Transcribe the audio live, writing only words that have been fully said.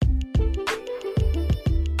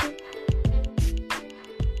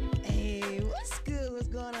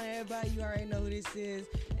You already know who this is.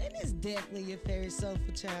 And it's definitely your favorite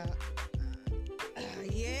soulful child.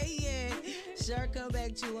 Yeah. Sure, come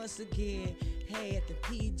back to you once again. Hey, at the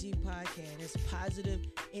PG Podcast, it's Positive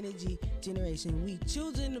Energy Generation. We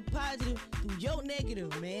choosing the positive through your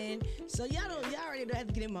negative, man. So y'all already don't have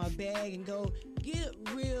to get in my bag and go get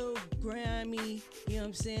real grimy, you know what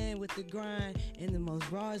I'm saying, with the grind, and the most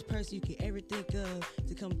rawest person you could ever think of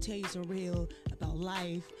to come tell you some real about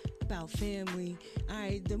life, about family. All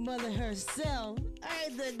right, the mother herself, all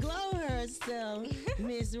right, the glow herself,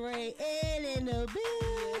 Miss Ray Ann in the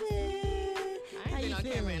building. I ain't been on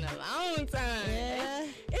camera in a long time. Yeah.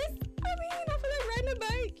 I feel like riding a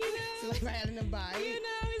bike, you know. It's like riding a bike. You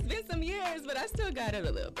know, it's been some years, but I still got it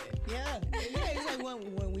a little bit. Yeah. It's like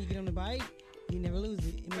when you get on the bike, you never lose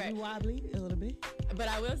it. It may be wobbly a little bit. But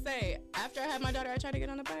I will say, after I had my daughter, I tried to get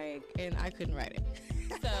on a bike, and I couldn't ride it.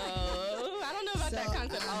 So, I don't know about that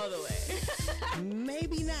concept all the way.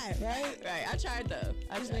 Maybe not, right? Right. I tried, though.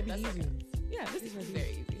 This may be easier. Okay. Yeah, this is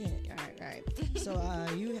very easy. Yeah. All right. So,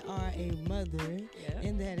 you are a mother,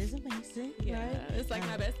 and that is amazing, right? It's like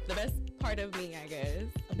the best part of me, I guess.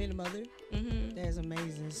 Being a mother, that's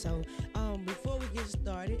amazing. So, before we get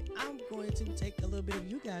started, I'm going to take a little bit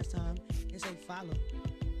of you guys' time and say follow,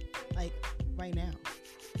 like right now,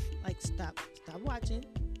 like stop watching,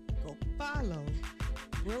 go follow.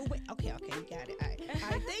 Real wait. Okay, you got it. All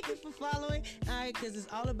right. Thank you for following. All right, because it's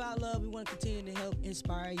all about love. We want to continue to help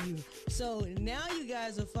inspire you. So now you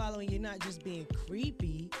guys are following. You're not just being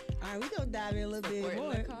creepy. All right, we're going to dive in a little bit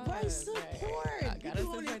more. Right, support. I got to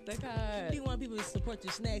support the cause. You want people to support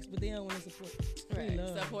your snacks, but they don't want to support free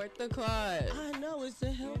love. Support the cause. I know, it's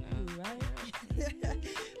to help you, right?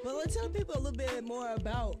 But let's tell people a little bit more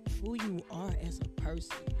about who you are as a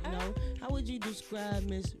person. You know, how would you describe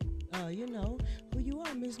Miss, who you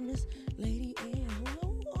are, Miss Lady Ann?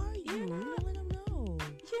 Who are you? Let them know.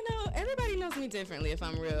 Everybody knows me differently, if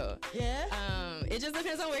I'm real. Yeah. It just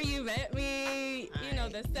depends on where you met me.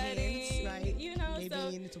 The setting. Right.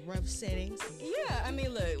 Maybe in rough settings. Yeah.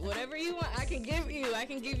 Look, whatever you want, I can give you. I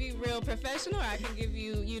can give you real professional. Or I can give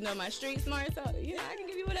you, my street smart. So, I can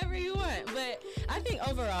give you whatever you want. But I think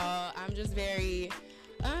overall, I'm just very,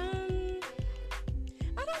 I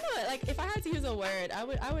don't know. Like, if I had to use a word, I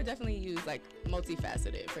would definitely use like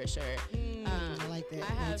multifaceted for sure. I like that.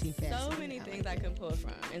 I have so many things I can pull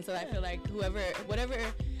from, and so I feel like whatever,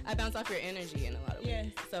 I bounce off your energy in a lot of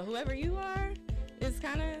ways. So whoever you are is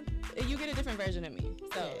kind of, you get a different version of me.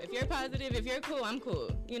 So if you're positive, if you're cool, I'm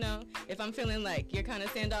cool. If I'm feeling like you're kind of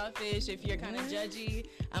standoffish, if you're kind of judgy,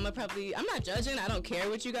 I'm not judging. I don't care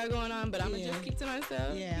what you got going on, but I'm gonna just keep to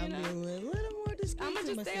myself. Yeah, I'm a little more discreet. I'm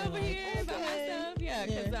gonna just stay over here by myself. Yeah,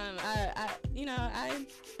 because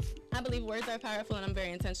I believe words are powerful, and I'm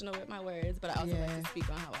very intentional with my words, but I also like to speak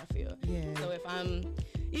on how I feel. Yeah. So if I'm,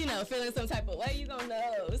 feeling some type of way, you gonna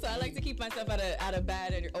know. So I like to keep myself out of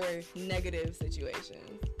bad or negative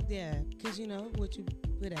situations. Yeah, because what you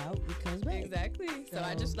put out, it comes back. Exactly. So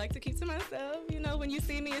I just like to keep to myself. When you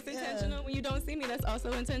see me, it's intentional. When you don't see me, that's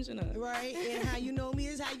also intentional. Right. And how you know me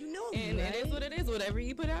is how you know me. And it is what it is. Whatever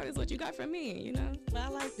you put out is what you got from me. I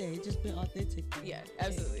like that. It's just been authentic. Yeah,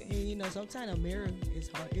 absolutely. And sometimes a mirror is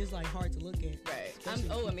hard. It's like hard to look at. Right.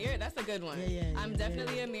 A mirror. That's a good one. Yeah. I'm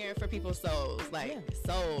definitely a mirror for people's souls,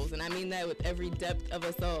 souls, and I mean that with every depth of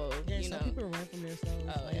a soul. Yeah. Some people run from their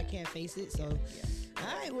souls. They can't face it. So. Yeah.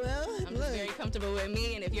 All right, well, I'm just very comfortable with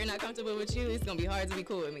me, and if you're not comfortable with you, it's gonna be hard to be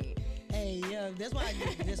cool with me. Hey, that's why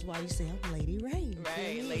you say I'm Lady Ray.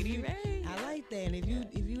 Right, Lady Ray. I like that. And if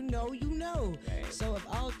you know, you know. Right. So if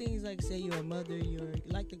all things, like say you're a mother, you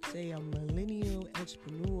like to say a millennial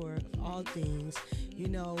entrepreneur of all things,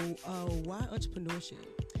 why entrepreneurship?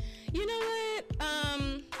 You know what? I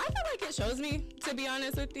feel like it shows me, to be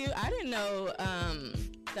honest with you. I didn't know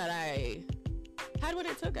that I had what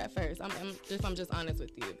it took at first. If I'm just honest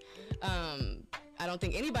with you. I don't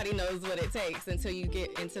think anybody knows what it takes until you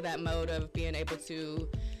get into that mode of being able to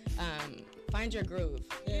find your groove.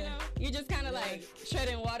 Yeah. You're just kind of like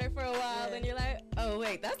treading water for a while, then you're like, oh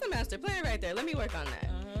wait, that's the master plan right there. Let me work on that.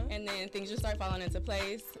 And then things just start falling into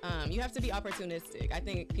place. You have to be opportunistic. I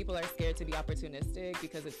think people are scared to be opportunistic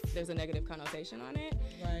because there's a negative connotation on it.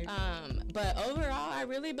 Right. But overall, I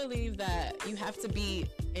really believe that you have to be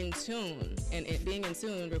in tune, and being in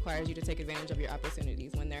tune requires you to take advantage of your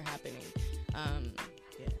opportunities when they're happening.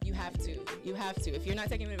 You You have to. You have to. If you're not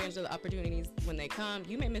taking advantage of the opportunities when they come,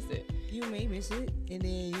 you may miss it. You may miss it, and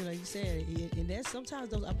then like you said, and that's sometimes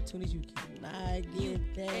those opportunities you cannot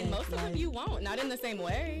get back. And most of them you won't, not in the same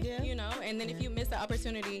way. Yeah. You know. And then if you miss the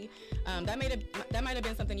opportunity, that might have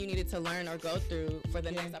been something you needed to learn or go through for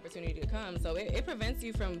the next opportunity to come. So it prevents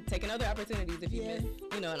you from taking other opportunities if you miss,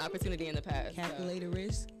 an opportunity in the past. Calculated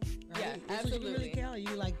risk. Right? Yeah, that's absolutely. What you really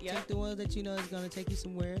count. You take the ones that you know is gonna take you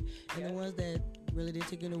somewhere, and the ones that really didn't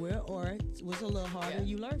take you anywhere, or was a little harder,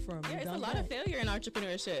 you learn from. Yeah, it's a lot of failure in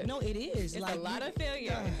entrepreneurship. No, it is. It's a lot of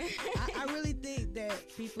failure. I really think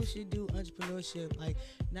that people should do entrepreneurship. Like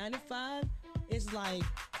 9 to 5 is like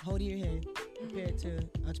holding your head compared to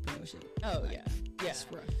entrepreneurship. Oh like, yeah. It's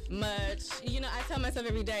rough. Much. I tell myself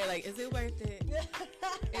every day, like, is it worth it?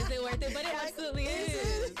 Is it worth it? But it absolutely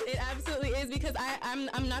is. It absolutely is, because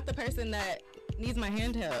I'm not the person that needs my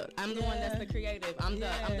handheld. I'm the one that's the creative. I'm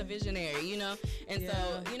the visionary, And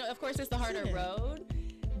so, of course it's the harder road,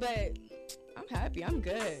 but I'm happy. I'm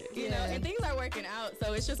good. You know, and things are working out.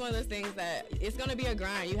 So it's just one of those things that it's going to be a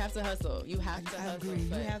grind. You have to hustle. You have to hustle. Agree.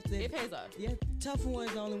 You have to. It pays off. Yeah, tough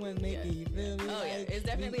ones the only ones make it. You feel me? Oh, yeah. It's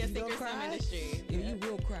definitely a sink or swim industry. You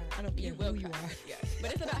will cry. I don't care who you are. Yeah.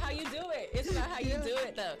 But it's about how you do it. It's about how you do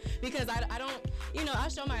it, though. Because I don't, I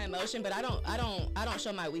show my emotion, but I don't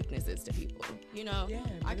show my weaknesses to people.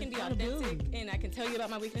 I can be authentic and I can tell you about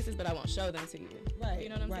my weaknesses, but I won't show them to you. Right. You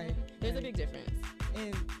know what I'm saying? There's a big difference.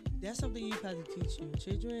 And that's something you have to teach your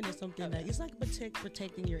children. It's something that it's like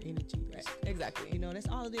protecting your energy. Right. Exactly. That's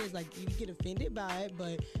all it is. Like, you get offended by it,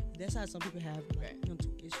 but that's how some people have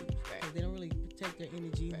mental issues. Right. They don't really protect their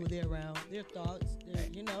energy, who they're around, their thoughts,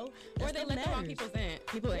 or they let the wrong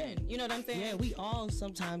people in. You know what I'm saying? Yeah, we all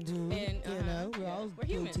sometimes do. And we're all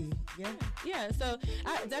guilty. Yeah. So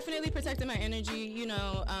I definitely protected my energy.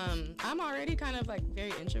 I'm already kind of like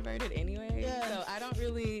very introverted anyway. Yeah. So I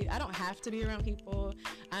don't have to be around people.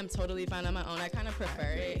 I'm totally fine on my own. I kind of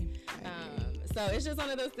prefer it. So it's just one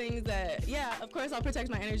of those things that, of course I'll protect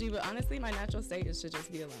my energy, but honestly my natural state is to just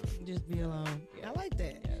be alone. Just be alone. Yeah. I like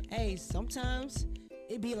that. Yeah. Hey, sometimes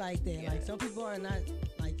it be like that. Like, some people are not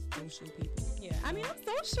like social people. Yeah. I mean, I'm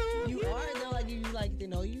social. You are, though. Like, you like to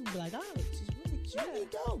know you, be like, oh, she's really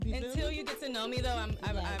dope. Until you get to know me, though, I'm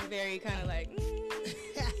very kind of like,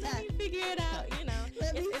 let me figure it out,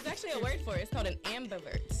 It's actually a word for it. It's called an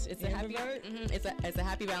ambivert. It's ambivert? It's a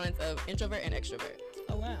happy balance of introvert and extrovert.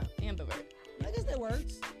 Oh, wow. Ambivert. I guess that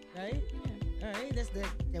works, right? Yeah. All right,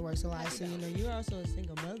 that works a lot. So, you're also a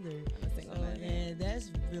single mother. I'm a single mother. And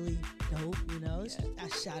that's really dope, A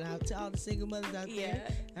shout out to all the single mothers out there.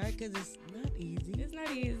 All right, because it's not easy. It's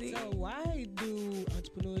not easy. So why do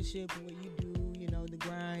entrepreneurship and what you do, the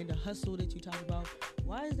grind, the hustle that you talk about,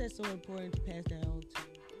 why is that so important to pass down to?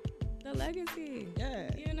 The legacy. Yeah.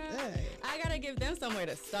 I gotta give them somewhere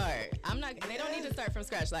to start. They don't need to start from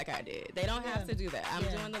scratch like I did. They don't have to do that. I'm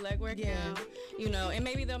doing the legwork now, and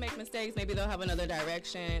maybe they'll make mistakes, maybe they'll have another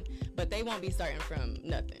direction, but they won't be starting from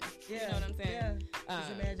nothing. You know what I'm saying? Yeah.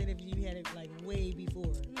 Just imagine if you had it like way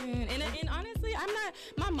before. And honestly, I'm not,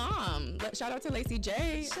 my mom, shout out to Lacey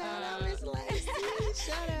J. Shout out Miss Lacey.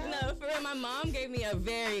 Shout out. No, for real, my mom gave me a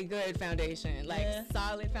very good foundation,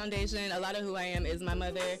 solid foundation. A lot of who I am is my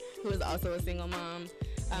mother, who is also a single mom.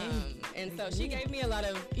 And so she gave me a lot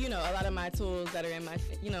of my tools that are in my,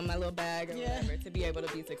 my little bag or whatever to be able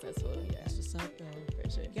to be successful. Yeah. That's what's up, though. For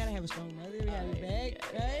sure. You gotta have a strong mother. You have a bag,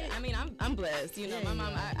 right? I mean, I'm blessed. My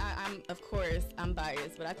mom, I'm of course, I'm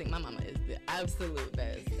biased, but I think my mama is the absolute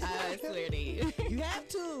best. I swear to you. You have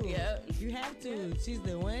to. Yeah. You have to. Yeah. She's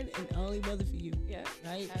the one and only mother for you. Yeah.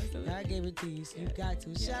 Right? Absolutely. God gave it to you, so you got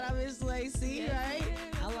to. Shout out Miss Lacey, right?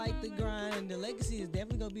 I like the grind. The legacy is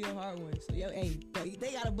definitely gonna be a hard one. So,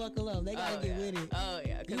 they gotta buckle up. They gotta get with it. Oh,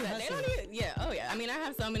 yeah. Because they don't even, oh, yeah. I mean, I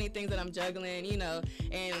have so many things that I'm juggling,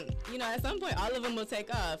 and, at some point, all of them will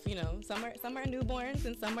take off. Some are newborns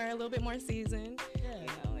and some are a little bit more seasoned. Yeah.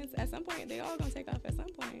 At some point, they all gonna take off at some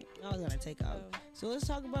point. All gonna take off. So let's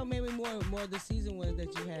talk about maybe more of the season ones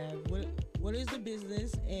that you have. What is the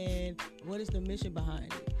business and what is the mission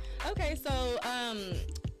behind it? Okay, so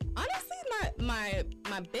honestly, my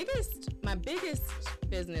biggest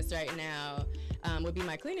business right now would be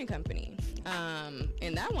my cleaning company.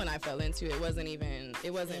 And that one I fell into. It wasn't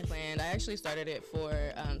planned. I actually started it for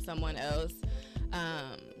someone else.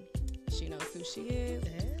 She knows who she is.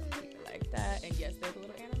 Like that. And yes, there's a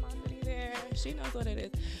little animosity there. care. She knows what it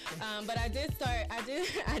is. But I did start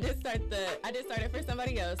it for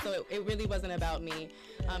somebody else. So it really wasn't about me.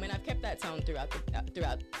 And I've kept that tone throughout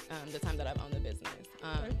the time that I've owned the business.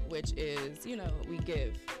 Which is, you know, we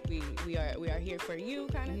give. We are here for you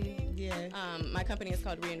kind of thing. Yeah. My company is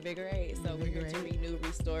called Reinvigorate. So we're here to renew,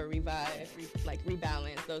 restore, revive,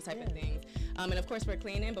 rebalance, those type of things. And of course we're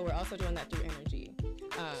cleaning, but we're also doing that through energy.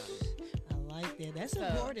 I like that. That's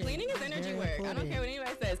important. Cleaning is energy work. I don't care what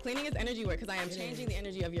anybody says. Cleaning is energy work because I am changing the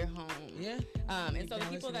energy of your home. Yeah. And so the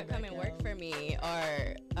people that come and work for me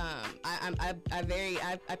are,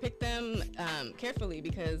 I pick them carefully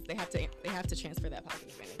because they have to transfer that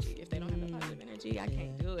positive energy. If they don't have the positive energy, I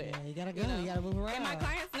can't do it. Yeah, you gotta go. You gotta move around. And my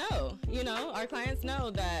clients know. You know, our clients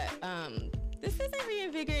know that this isn't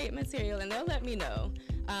Reinvigorate material, and they'll let me know.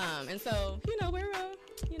 And so, you know, we're,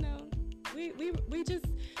 you know, we just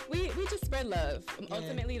spread love.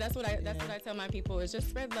 Ultimately, that's what I tell my people is just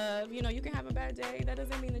spread love. You know, you can have a bad day. That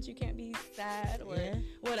doesn't mean that you can't be sad or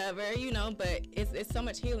whatever, you know, but it's so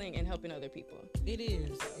much healing in helping other people. It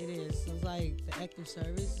is. It's like the act of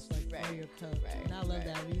service. It's like pour your cup. Right. And I love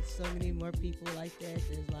that. I meet so many more people like that.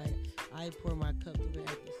 It's like I pour my cup to the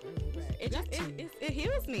act of service. Right. It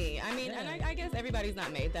heals me. I mean, and I guess everybody's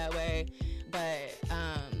not made that way, but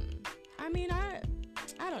I mean,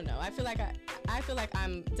 I don't know. I feel like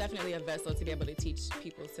I'm definitely a vessel to be able to teach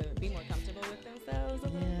people to be more comfortable with themselves a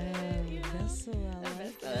little bit. You know? Vessel, I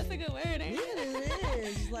like that. That's a good word, ain't it? Yeah, it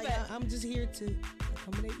is. Like I'm just here to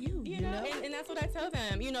accommodate you. You know? And that's what I tell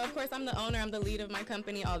them. You know, of course, I'm the owner, I'm the lead of my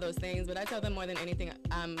company, all those things. But I tell them more than anything,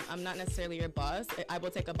 I'm not necessarily your boss. I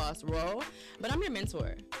will take a boss role, but I'm your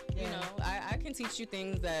mentor. Yeah. You know, I can teach you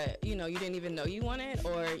things that, you know, you didn't even know you wanted,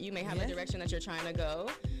 or you may have a direction that you're trying to go.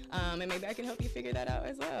 And maybe I can help you figure that out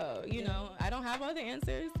as well. You know, I don't have all the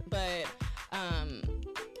answers, but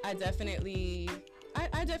I definitely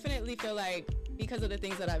feel like because of the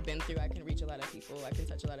things that I've been through, I can reach a lot of people. I can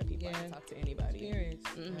touch a lot of people. I can talk to anybody. Experience,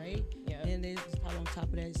 right? Yeah. And then on top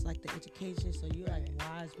of that, it's like the education. So you're like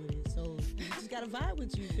wise with it. So you just gotta vibe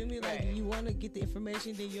with you. Feel me? Like you want to get the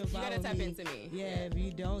information, then you're vibe. You gotta tap into me. Yeah. If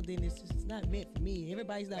you don't, then it's not meant for me.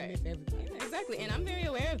 Everybody's not meant for everybody. Yeah, exactly. And I'm very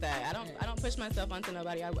aware of that. I don't push myself onto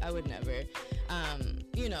nobody. I would never.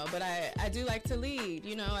 You know, but I do like to lead.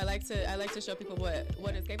 You know, I like to show people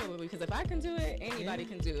what is capable of, because if I can do it, anybody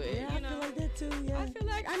can do it. Yeah, you know? I feel like that too. Yeah. I feel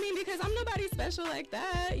like, I mean, because I'm nobody special like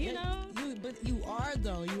that. You know. But you are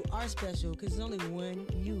though. You are special because there's only one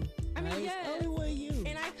you. I mean, yes. Only one you.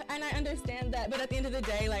 And I understand that, but at the end of the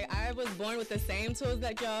day, like, I was born with the same tools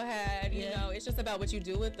that y'all had. You know, it's just about what you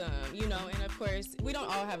do with them. You know, and of course, we don't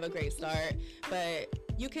all have a great start, but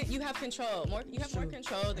you have control. You have more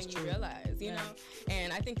control than you realize. You know,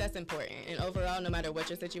 and I think that's important. And overall, no matter what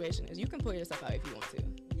your situation is, you can pull yourself out if you want to.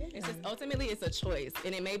 It's just ultimately it's a choice,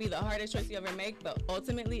 and it may be the hardest choice you ever make, but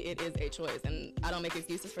ultimately it is a choice. And I don't make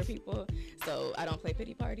excuses for people, so I don't play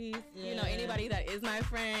pity parties. You know, anybody that is my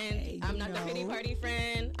friend, I'm not the pity party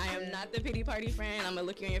friend. I am not the pity party friend. I'm gonna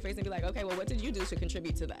look you in your face and be like, okay, well, what did you do to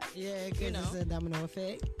contribute to that? Yeah, because it's a domino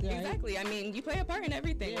effect. Right? Exactly. I mean, you play a part in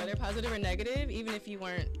everything, whether positive or negative. Even if you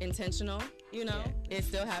weren't intentional, you know, it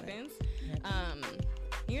still happens.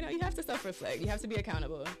 You know, you have to self-reflect. You have to be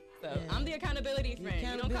accountable. So I'm the accountability friend.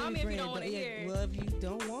 You don't call me if you don't want to hear it. Well, if you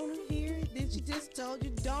don't want to hear it, then she just told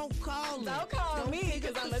you don't call her. Don't call me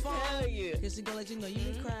because I'm going to tell you. Because she's going to let you know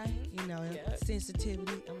you can cry. You know,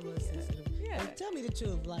 sensitivity. I'm a little sensitive. Yeah. Like, tell me the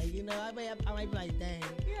truth. Like, you know, I might be like, dang.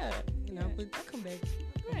 Yeah. You know, but I'll come back.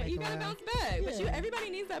 Right, you gotta bounce back. But everybody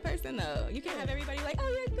needs that person though. You can't have everybody like, oh,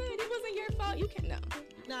 you're good. It wasn't your fault. You can't. No.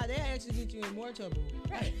 Nah, they actually get you in more trouble.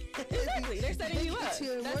 Right. Exactly. They're setting you up.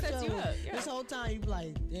 That sets you up. Yeah. This whole time you be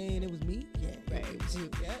like, dang, it was me. Yeah. Right. It was you.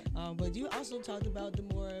 Yeah. But you also talked about the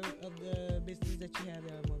more of the businesses that you have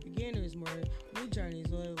that are more beginners, more new journeys.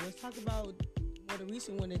 Well, let's talk about the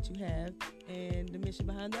recent one that you have and the mission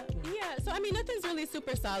behind that one. Yeah, so I mean, nothing's really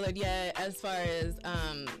super solid yet as far as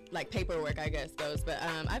like paperwork, I guess, goes. But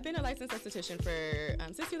I've been a licensed esthetician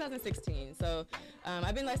for since 2016. So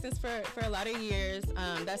I've been licensed for a lot of years.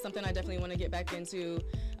 That's something I definitely want to get back into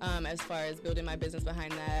as far as building my business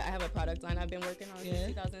behind that. I have a product line I've been working on since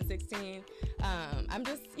 2016. I'm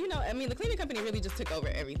just, you know, I mean, the cleaning company really just took over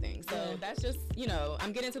everything. So that's just, you know,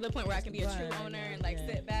 I'm getting to the point where I can be a true owner and like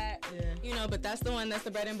sit back, you know, but that's the one that's the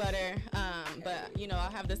bread and butter. But you know,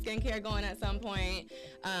 I'll have the skincare going at some point.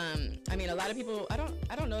 I mean, a lot of people, I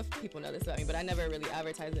don't know if people know this about me, but I never really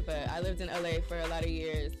advertised it, but I lived in LA for a lot of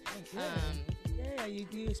years. Yeah,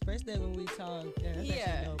 you expressed that when we talked.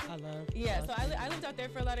 Yeah, I love. Yeah, so I lived out there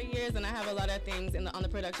for a lot of years, and I have a lot of things on the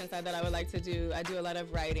production side that I would like to do. I do a lot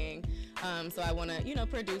of writing, so I want to, you know,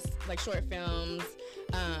 produce like short films,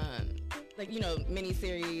 like, you know,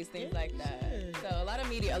 mini-series, things like that. So a lot of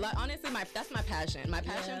media, honestly, that's my passion. My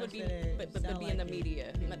passion would be in the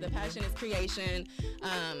media. The passion is creation.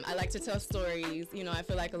 I like to tell stories. You know, I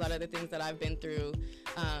feel like a lot of the things that I've been through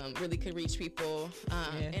really could reach people.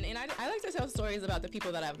 And I like to tell stories about the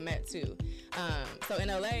people that I've met too. So in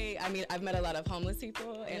LA, I mean, I've met a lot of homeless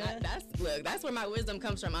people, and that's where my wisdom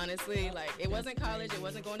comes from, honestly. Like, it wasn't college, it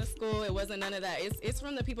wasn't going to school, it wasn't none of that. It's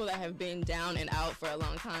from the people that have been down and out for a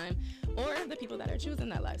long time, or the people that are choosing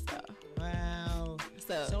that lifestyle. Wow.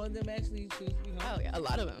 So some of them actually choose to be homeless? Oh yeah, a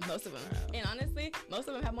lot of them, most of them. Wow. And honestly, most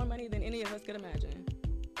of them have more money than any of us could imagine.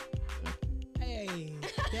 Hey,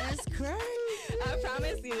 that's crazy. I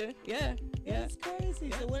promise you. Yeah. That's crazy.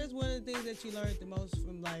 Yeah. So what is one of the things that you learned the most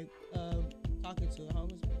from, like, talking to a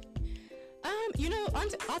homeless person? You know,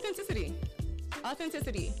 authenticity.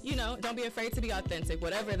 You know, don't be afraid to be authentic,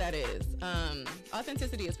 whatever that is.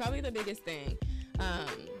 Authenticity is probably the biggest thing.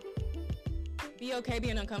 Be okay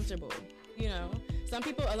being uncomfortable. You know,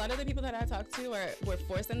 a lot of the people that I talk to were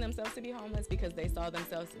forcing themselves to be homeless because they saw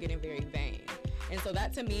themselves getting very vain. And so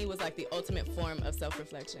that to me was like the ultimate form of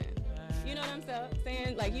self-reflection. You know what I'm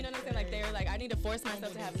saying? Like, you know what I'm saying? Like, they're like, I need to force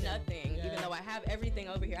myself to have nothing, even though I have everything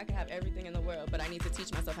over here. I can have everything in the world, but I need to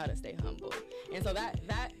teach myself how to stay humble. And so that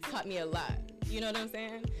taught me a lot. You know what I'm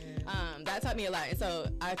saying? That taught me a lot. And so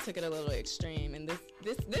I took it a little extreme, and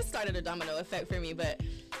this started a domino effect for me. But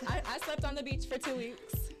I slept on the beach for 2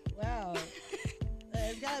 weeks. Wow.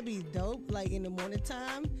 It's gotta be dope, like in the morning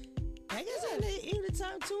time. I guess in the evening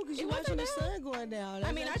time too, because you're watching the sun going down.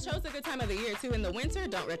 I mean, I chose a good time of the year too. In the winter, I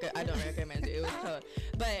don't recommend it. It was cold.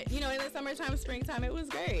 But, you know, in the summertime, springtime, it was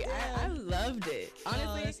great. I loved it.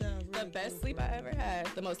 Honestly, the best sleep I ever had,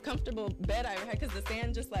 the most comfortable bed I ever had, because the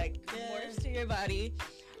sand just like morphs to your body.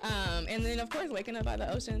 And then, of course, waking up by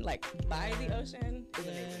the ocean, like by the ocean, is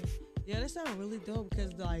amazing. Yeah, that sounds really dope,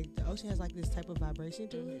 because like the ocean has like this type of vibration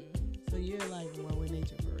to it. So you're like one with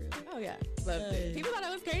nature for real. Oh yeah, loved it. People thought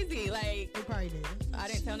I was crazy. Like, they probably did. I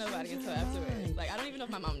didn't tell nobody until afterwards. Like, I don't even know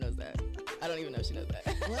if my mom knows that. I don't even know if she knows that.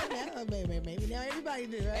 Well, now, maybe now everybody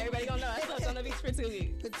do, right? Everybody gonna know. I slept on the beach for 2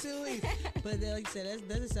 weeks. For 2 weeks. But then, like you said, that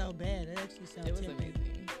doesn't sound bad. That actually sounds amazing.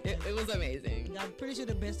 It was amazing. I'm pretty sure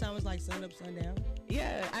the best time was like sun up, sundown.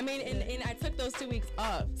 Yeah, I mean, and I took those 2 weeks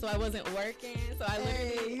off, so I wasn't working. So I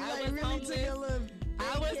literally, I was homeless.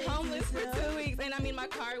 I was homeless for 2 weeks, and I mean, my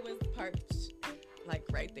car was parked like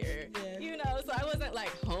right there, you know. So I wasn't like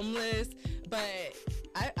homeless, but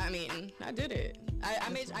I mean, I did it. I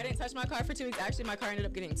didn't touch my car for 2 weeks. Actually, my car ended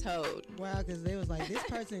up getting towed. Wow, because they was like, this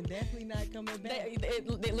person definitely not coming back.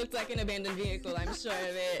 It looked like an abandoned vehicle, I'm sure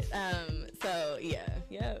of it. So yeah.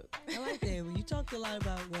 I like that. Well, you talked a lot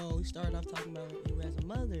about, we started off talking about you as a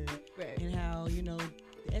mother, right? And how, you know,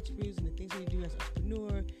 the attributes and the things that you do as an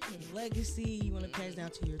entrepreneur, the legacy you want to pass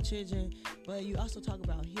down to your children. But you also talk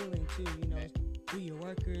about healing too, you know, through your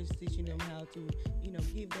workers, teaching them how to, you know,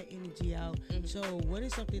 give that energy out. So what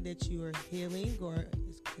is something that you are healing or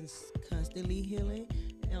is constantly healing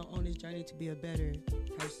on this journey to be a better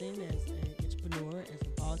person, as an entrepreneur, as a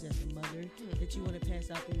boss, as a mother, that you want to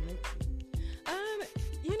pass out through your legacy?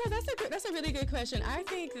 You know, that's a really good question. I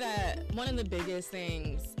think that one of the biggest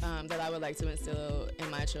things that I would like to instill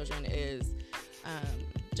in my children is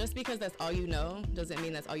just because that's all you know doesn't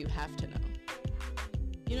mean that's all you have to know.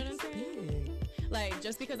 You know what I'm saying? Like,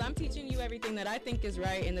 just because I'm teaching you everything that I think is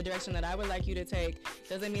right in the direction that I would like you to take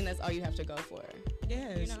doesn't mean that's all you have to go for.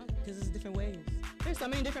 Yes, you know? Because it's different ways. There's so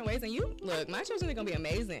many different ways, and look, my children are gonna be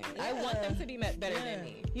amazing. I want them to be better than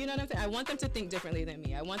me. You know what I'm saying? I want them to think differently than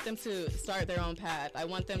me. I want them to start their own path. I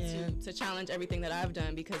want them to challenge everything that I've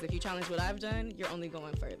done, because if you challenge what I've done, you're only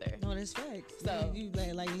going further. No, that's facts. So you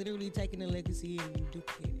like literally taking the legacy and you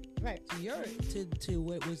duplicate it. Right. To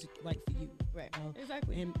what was right for you. Right.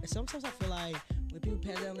 Exactly. And sometimes I feel like when people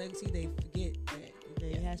pass down legacy, they forget that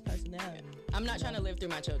they has personality. I'm not trying to live through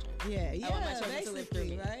my children. Yeah. I want my children to live through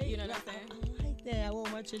me. Right? You know what I'm saying? I like that. I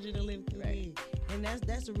want my children to live through me. And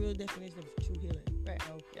that's the real definition of true healing. Right.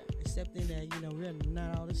 Accepting that, you know, we're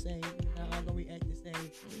not all the same. We're not all gonna react the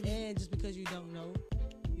same. And just because you don't know,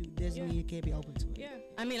 doesn't mean you can't be open to it. Yeah.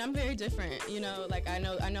 I mean, I'm very different. You know, like I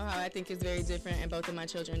know how I think is very different, and both of my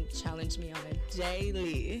children challenge me on a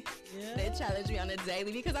daily. Yeah. They challenge me on a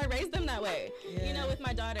daily because I raised them that way. Yeah. You know, with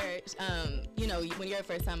my daughter, you know, when you're a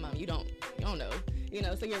first-time mom, you don't know. You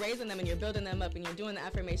know, so you're raising them and you're building them up and you're doing the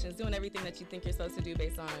affirmations, doing everything that you think you're supposed to do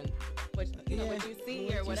based on what you see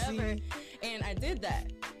or whatever. And I did that.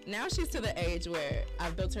 Now she's to the age where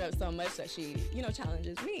I've built her up so much that she, you know,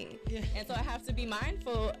 challenges me. Yeah. And so I have to be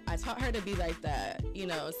mindful. I taught her to be like that, you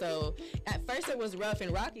know. So at first it was rough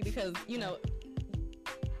and rocky because, you know,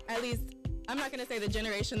 at least I'm not gonna say the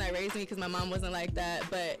generation that raised me because my mom wasn't like that,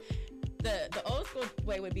 but the old school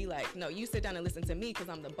way would be like, no, you sit down and listen to me because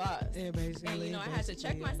I'm the boss. Yeah, basically. And, you know, I had to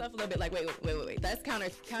check myself a little bit, like, wait. That's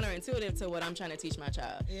counterintuitive to what I'm trying to teach my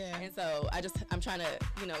child. Yeah. And so I'm trying to,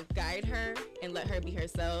 you know, guide her and let her be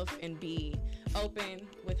herself and be open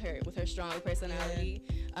with her strong personality,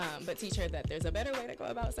 but teach her that there's a better way to go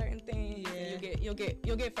about certain things. Yeah. And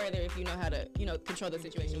you'll get further if you know how to, you know, control the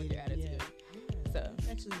situation with your attitude. Yeah. So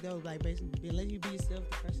actually, though, like basically, let you be yourself.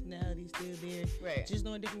 The personality still there. Right. Just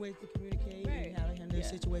knowing different ways to communicate Right. and how to handle the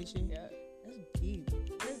situation. Yeah. That's deep.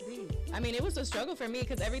 That's deep. I mean, it was a struggle for me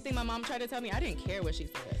because everything my mom tried to tell me, I didn't care what she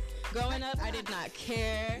said. Growing up, I did not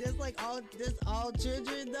care. Just like all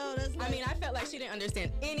children, though. That's like, I mean, I felt like she didn't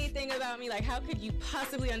understand anything about me. Like, how could you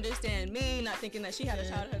possibly understand me? Not thinking that she had a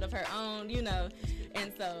childhood of her own, you know.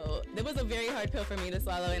 And so it was a very hard pill for me to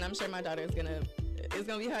swallow, and I'm sure my daughter it's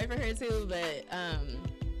gonna be hard for her too. But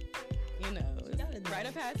you know, rite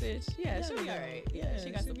of passage. Yeah, she'll be all right. Yeah,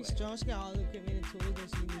 she got she'll be strong. She got all the equipment and tools that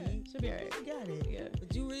she needs. She'll be all right. She got it. Yeah.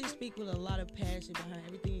 But you really speak with a lot of passion behind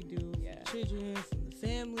everything you do. Yeah. From the children, from the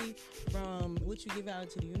family, from what you give out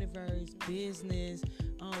into the universe, business.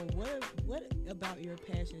 What about your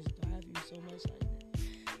passions drive you so much like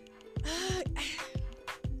that?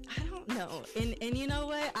 I don't know. And you know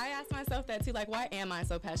what? I asked myself that too. Like, why am I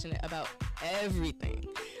so passionate about everything?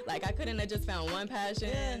 Like, I couldn't have just found one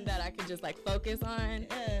passion that I could just like focus on.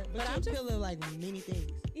 Yeah, but I'm just feeling like many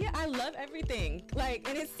things. Yeah, I love everything. Like,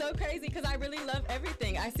 and it's so crazy because I really love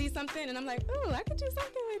everything. I see something and I'm like, oh, I could do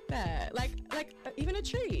something with that. Like even a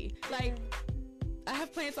tree. Like, I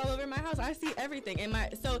have plants all over my house. I see everything.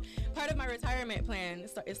 So part of my retirement plan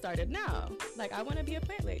it started now. Like, I want to be a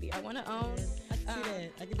plant lady. I want to own. I can see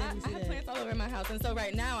that. I can definitely see that. I have plants all over my house, and so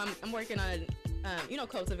right now I'm working on, you know,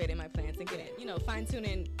 cultivating my plants and getting, you know, fine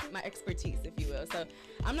tuning my expertise, if you will. So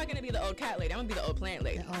I'm not gonna be the old cat lady. I'm gonna be the old plant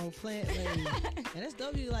lady. The old plant lady. And that's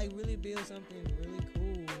dope. You like really build something really cool.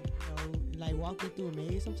 You know, like walking through a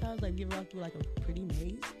maze sometimes. Like you ever walk through like a pretty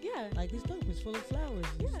maze? Yeah. Like it's dope. It's full of flowers.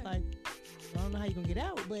 It's like, I don't know how you're gonna get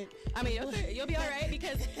out, but I mean, you'll be all right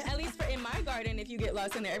because at least in my garden, if you get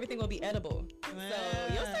lost in there, everything will be edible.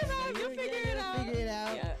 So you'll survive. You'll figure it out.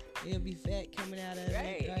 Yeah. It'll be fat coming out of it.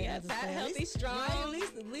 Right. Yeah. Fat, healthy, strong. Right,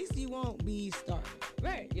 at least you won't be starving.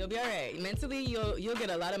 Right. You'll be all right. Mentally, you'll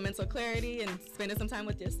get a lot of mental clarity and spending some time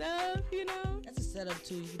with yourself. You know. That's a setup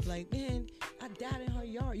too. You can be like, man, I died in her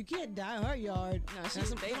yard. You can't die in her yard. No,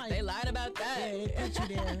 they lied about that. Yeah, they put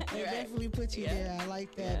you there. They definitely put you there. I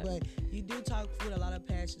like that. But you do talk with a lot of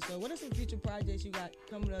passion. So what are some future projects you got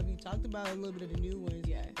coming up? You talked about a little bit of the new ones.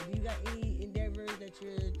 Yeah. Have you got any endeavors that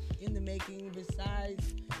you're in the making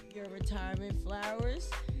besides your retirement flowers?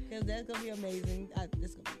 Because that's gonna be amazing.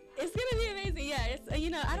 It's gonna be amazing. Yeah. It's you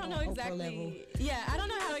know, I don't know exactly. Yeah, I don't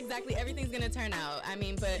know how exactly everything's gonna turn out. I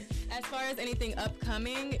mean, but as far as anything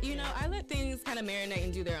upcoming, you know, I let things kind of marinate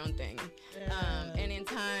and do their own thing. And in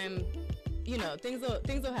time, you know, things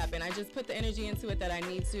will happen. I just put the energy into it that I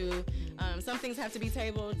need to. Some things have to be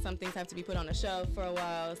tabled. Some things have to be put on a shelf for a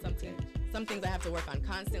while. Some things I have to work on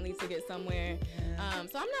constantly to get somewhere.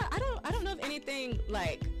 So I don't know of anything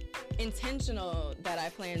like intentional that I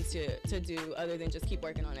plan to do other than just keep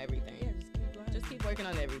working on everything. Yeah, just keep working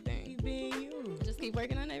on everything. Keep being you. Just keep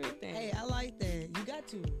working on everything. Hey, I like that. You got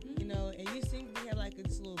to, you know, and you seem to have like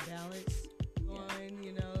this little balance going,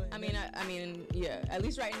 you know. I mean, yeah. At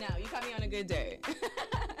least right now, you caught me on a good day.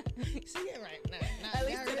 See it right now. At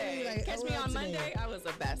least today. Really, like, catch me on Monday. I was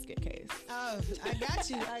a basket case. Oh, I got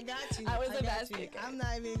you. I was a basket case. I'm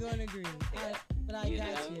not even going to agree, but I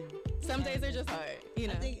got you. Some days are just hard, you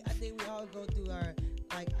know. I think we all go through our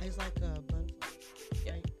it's like a butterfly.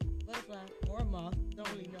 Yeah. Right? Butterfly or a moth.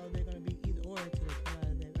 Don't really know they're gonna be either or until they come out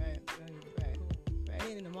of that. Right.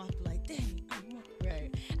 And then the moth be like, dang, I'm a moth.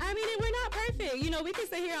 Right. I mean, and we're not perfect. You know, we can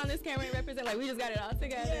sit here on this camera and represent like we just got it all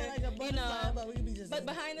together. Yeah, like a butterfly, you know, but we can be just. But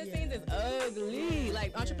behind the scenes, it's ugly.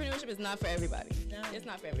 Like entrepreneurship is not for everybody. No. It's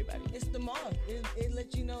not for everybody. It's the moth. It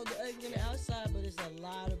lets you know the ugly on the outside, but it's a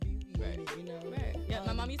lot of beauty in it. You know. Right. Yeah.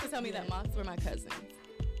 My mom used to tell me that moths were my cousins.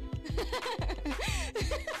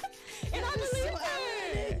 And I believe her.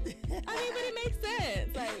 I mean, but it makes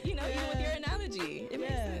sense. Like, you know, even with your analogy, it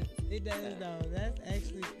makes sense. It does, though. That's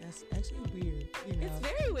actually weird. You know? It's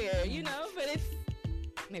very weird, you know, but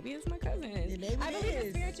maybe it's my cousin. I believe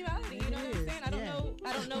in spirituality. You know what I'm saying? I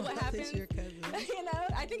don't know what happens. It's your cousin. You know,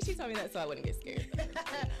 I think she told me that so I wouldn't get scared.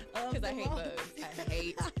 Because I hate bugs. I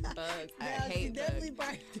hate bugs. I hate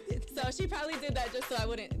bugs. So she probably did that just so I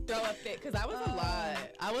wouldn't throw a fit. Because I was a lot.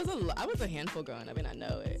 I was a handful growing up, and I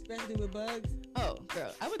know it. Especially with bugs. Oh,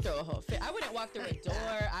 girl, I would throw a whole fit. I wouldn't walk through a door.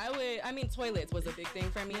 Toilets was a big thing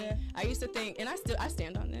for me. Yeah. I used to think, and I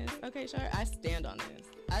stand on this. Okay, Char, I stand on this.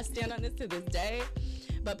 I stand on this to this day.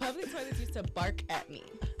 But public toilets used to bark at me.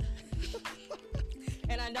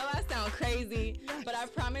 And I know I sound crazy, but I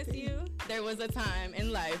promise you, there was a time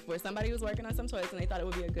in life where somebody was working on some toilets and they thought it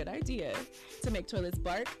would be a good idea to make toilets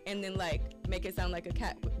bark and then like make it sound like a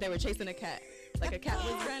cat. They were chasing a cat, like a cat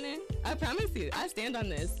was running. I promise you, I stand on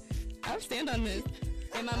this. I stand on this.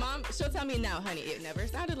 And my mom, she'll tell me now, honey, it never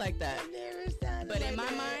sounded like that. It never sounded but like in my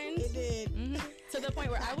that. mind, It did. To the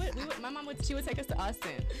point where my mom would take us to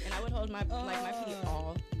Austin, and I would hold my pee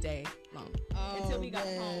all day long until we got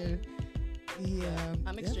home. Yeah,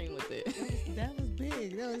 I'm extreme with it. That was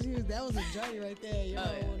big. That was huge. That was a journey right there. Your mom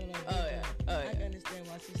went on a big one. I can understand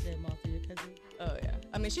why she said mom for your cousin. Oh yeah.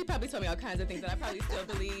 I mean, she probably told me all kinds of things that I probably still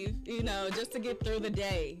believe. You know, just to get through the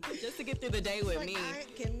day. Just to get through the day with like, me. I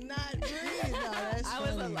cannot breathe. No, that's I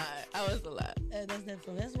funny. was a lot. That's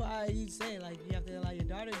definitely. That's why you say like you have to allow your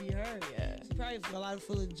daughter to be heard. Yeah. She's probably a lot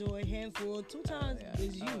full of joy, handful, 2 times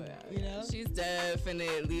is you. You know. She's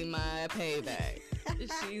definitely my payback.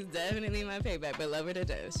 She's definitely my payback, but love her to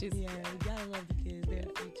death. She's you gotta love the kids. They're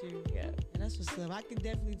the future. Yeah. And that's what's up. I can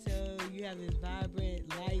definitely tell you have this vibrant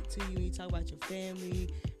light to you when you talk about your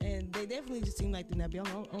family, and they definitely just seem like they're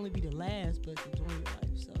not only be the last, but enjoy your life.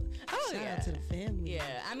 So shout out to the family. Yeah,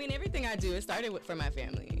 I mean everything I do, it started for my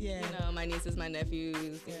family. Yeah. You know, my nieces, my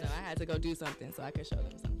nephews. You know, I had to go do something so I could show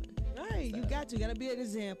them something. Right, so. You gotta be an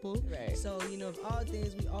example. Right. So, you know, of all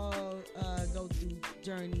things, we all go through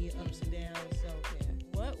journey, ups and downs. So,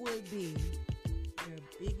 what would be your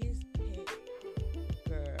biggest pet?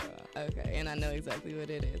 Girl, okay, and I know exactly what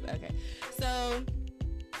it is. Okay, so,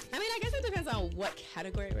 I mean, I guess it depends on what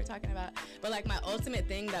category we're talking about. But, like, my ultimate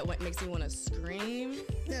thing that makes me want to scream,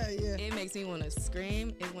 it makes me want to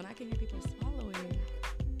scream, is when I can hear people swallowing.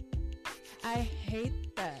 I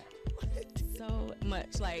hate that. So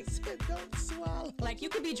much. Like, don't swallow. Like, you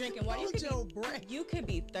could be drinking water. You could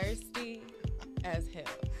be thirsty as hell.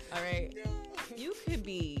 All right? You could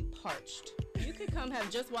be parched. You could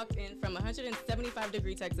have just walked in from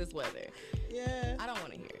 175-degree Texas weather. Yeah. I don't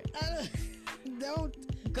want to hear it.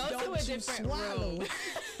 Don't go to a different room.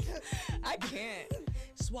 I can't.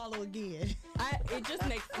 Swallow again. It just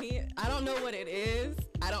makes me, I don't know what it is.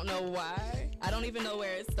 I don't know why. I don't even know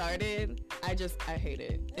where it started. I hate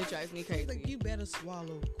it. It drives me crazy. Like, you better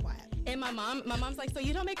swallow quietly. And my mom's like, so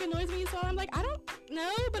you don't make a noise when you swallow? I'm like, I don't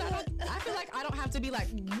know, but I feel like I don't have to be like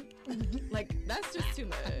that's just too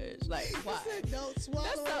much. Like, why? Don't swallow.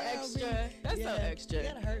 That's so extra. That's so extra. You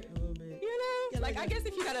gotta hurt a little bit. You know? Like, I guess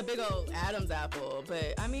if you got a big old Adam's apple,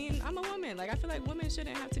 but I mean, I'm a woman. Like, I feel like women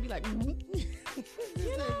shouldn't have to be like, you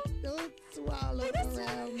know? Don't swallow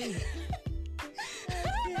around me.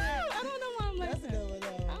 I don't know why I'm like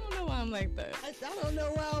that. I don't know why I'm like that. I don't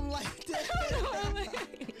know why I'm like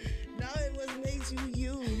that. No, it was makes you.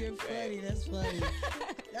 You're funny. That's funny.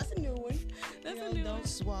 That's a new one. Don't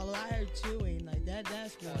swallow. I heard chewing like that.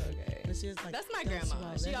 That's one. Okay. But she was like, that's my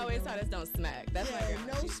grandma. She always taught us don't smack. That's my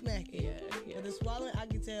grandma. No smacking. Yeah. But the swallowing, I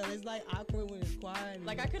can tell it's like awkward when it's quiet.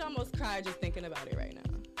 Like, I could almost cry just thinking about it right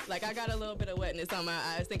now. Like, I got a little bit of wetness on my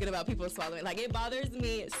eyes thinking about people swallowing. Like, it bothers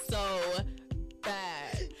me so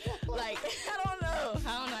bad. Like, I don't know.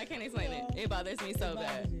 I can't explain it. It bothers me so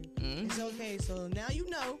bad. Mm-hmm. It's okay. So now you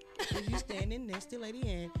know if you standing next to Lady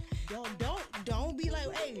Ann, don't be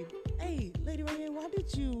like, hey, Lady Ann, why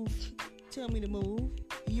did you tell me to move?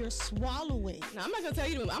 You're swallowing. No, I'm not gonna tell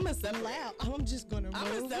you to move. I'm gonna separate. Loud. I'm just gonna move. I'm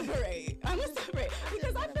gonna separate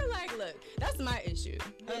because I feel like, look, that's my issue.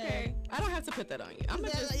 Okay, I don't have to put that on you. I'm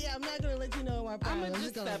not gonna let you know my problem. I'm gonna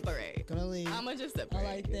just separate. Gonna leave. I'm gonna just separate.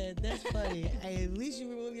 I like that. That's funny. Hey, at least you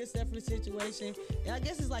remove yourself from the situation. And I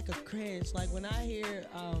guess it's like a cringe. Like when I hear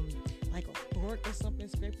like a fork or something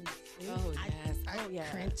scraping. I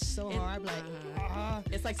cringe so hard. I'm like,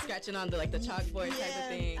 It's like scratching on the chalkboard type of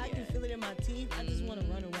thing. I can feel it in my teeth. I just want to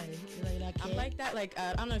run away. I'm like that. Like,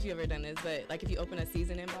 I don't know if you've ever done this, but like if you open a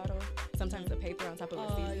seasoning bottle, sometimes the paper on top of a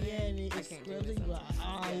seasoning. Yeah, and I can't do it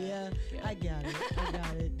sometimes. I got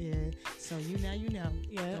it. Yeah. So you know.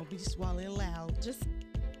 Yeah. Don't be swallowing loud. Just.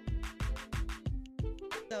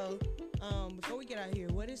 So, before we get out here,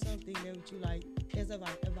 what is something that you like as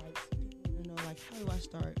advice? You know, like, how do I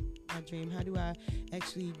start my dream? How do I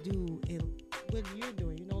actually do it? What you're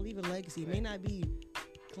doing? You know, leave a legacy. It may not be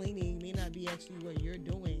cleaning, may not be actually what you're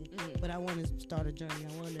doing, but I want to start a journey.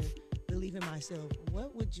 I want to believe in myself,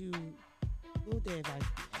 what would their advice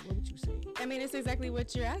be? What would you say? I mean, it's exactly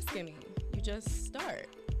what you're asking me. You just start.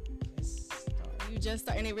 You just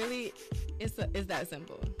start, and it really is that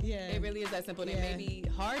simple. Yeah, it really is that simple. And it may be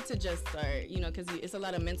hard to just start, you know, because it's a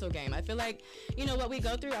lot of mental game. I feel like, you know, what we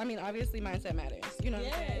go through. I mean, obviously, mindset matters. You know,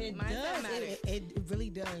 what I'm saying? Mindset matters. It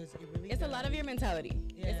really does. It really. It's a lot of your mentality.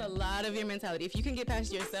 Yeah. It's a lot of your mentality. If you can get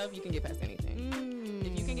past yourself, you can get past anything.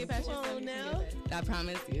 If you can get past yourself, you can get past. I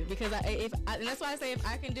promise you. Because and that's why I say if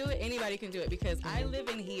I can do it, anybody can do it. Because I live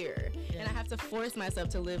in here, and I have to force myself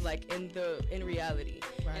to live like in reality.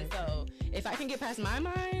 Right. And so if I can get past my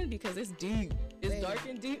mind, because it's deep, it's dark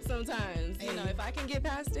and deep sometimes. You know, if I can get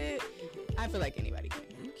past it, I feel like anybody can.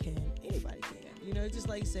 You can. Anybody can. You know, just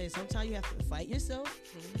like you say, sometimes you have to fight yourself,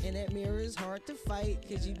 and that mirror is hard to fight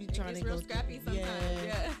because you be trying to go. It's real scrappy sometimes.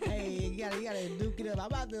 Yeah. Hey, you gotta duke it up. I'm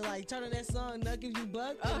about to like turn on that song, Nuck If You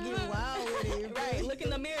Buck, and get wild with it. Right. Look in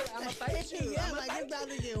the mirror. I'ma fight you. Yeah, like it's about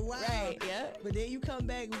to get wild. Right. Yeah. But then you come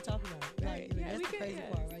back, we talk about it. Right. Like, that's the crazy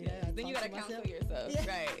part, right? Yeah. Then you gotta counsel yourself. Yeah.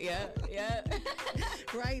 Right. Yeah. Yeah.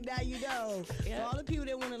 Right now, you know. Yeah. For all the people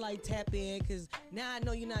that want to like tap in, because now I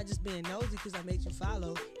know you're not just being nosy because I made you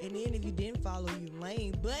follow, and then if you didn't follow, you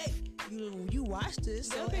lame. But you watched this,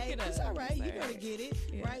 so hey, it's all right. You're gonna get it,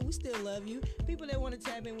 right? We still love you. People that want to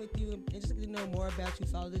tap in with you and just get to know more about you,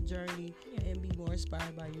 follow the journey, and be more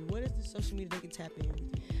inspired by you. What is the social media they can tap in with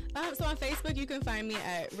you? So on Facebook, you can find me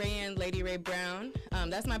at Rayanne Lady Ray Brown.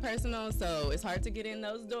 That's my personal, so it's hard to get in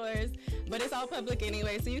those doors, but it's all public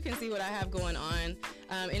anyway, so you can see what I have going on.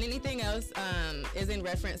 And anything else is in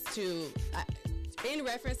reference to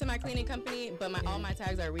my cleaning company, but all my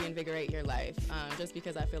tags are Reinvigorate Your Life, just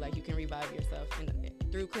because I feel like you can revive yourself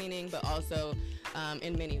through cleaning, but also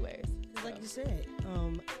in many ways. Like you said,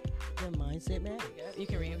 your mindset matters. Yep, you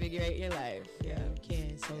can reinvigorate your life. Yeah, you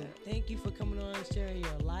can. So thank you for coming on and sharing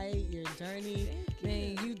your light, your journey.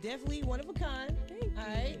 Man, you definitely one of a kind. Thank you. All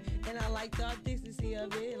right, and I like the authenticity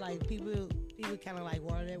of it. Like people kind of like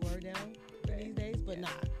water that word down these days, but nah.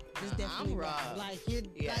 It's definitely I'm raw. Like you're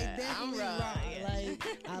like definitely raw.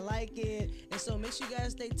 Like I like it. And so make sure you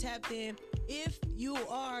guys stay tapped in. If you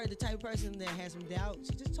are the type of person that has some doubt,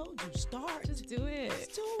 she just told you, start. Just do it.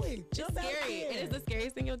 Just do it. Jump out there. It is the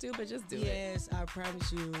scariest thing you'll do, but just do it. Yes, I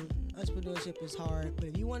promise you, entrepreneurship is hard. But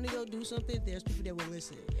if you want to go do something, there's people that will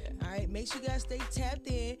listen. Yeah. All right, make sure you guys stay tapped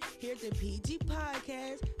in here at the PG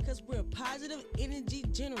Podcast, because we're positive energy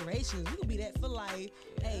generations. We're going to be that for life.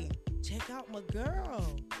 Yeah. Hey, check out my girl.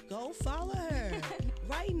 Go follow her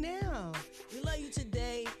right now. We love you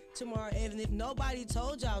today, tomorrow, and if nobody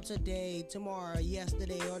told y'all today, tomorrow,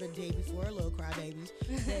 yesterday, or the day before, little crybabies,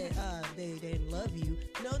 that they didn't love you,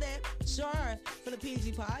 know that Shar from the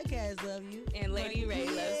PG Podcast love you. And Lady Ray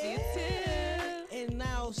loves you too. And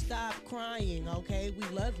now stop crying, okay? We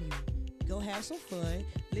love you. Go have some fun,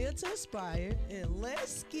 live to inspire, and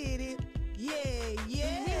let's get it. Yeah,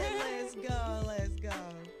 let's go.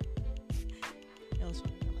 That was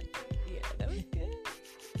fun.